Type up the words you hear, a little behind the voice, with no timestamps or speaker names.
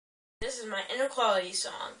This is my Inequalities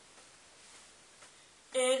song.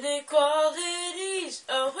 Inequalities,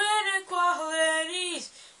 oh inequalities,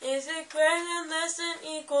 is it greater than, less than,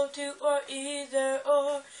 equal to, or either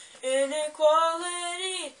or?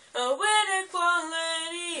 Inequalities, oh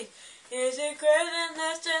inequalities, is it greater than,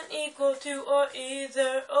 less than, equal to, or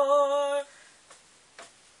either or?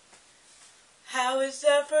 How is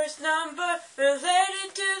the first number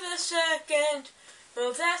related to the second?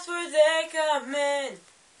 Well, that's where they come in.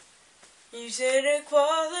 Use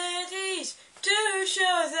inequalities to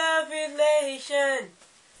show the relation.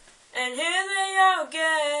 And here they are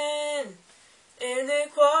again.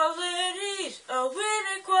 Inequalities, oh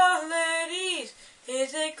inequalities,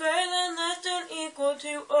 is it greater than, less than, equal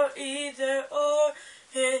to, or either or?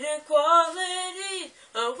 Inequalities,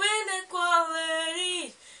 oh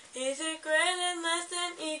inequalities, is it greater than, less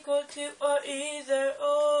than, equal to, or either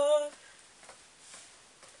or?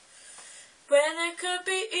 When it could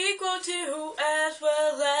be equal to, as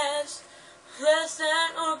well as, less than,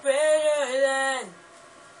 or greater than.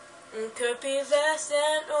 It could be less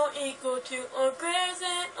than, or equal to, or greater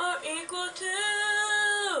than, or equal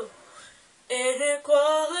to.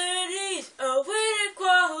 Inequalities, oh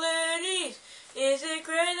inequalities, is it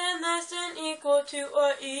greater than, less than, equal to,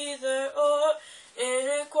 or either or?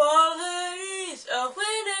 Inequalities, oh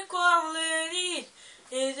inequalities,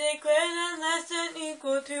 is it greater than, less than,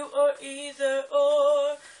 equal to, or either or?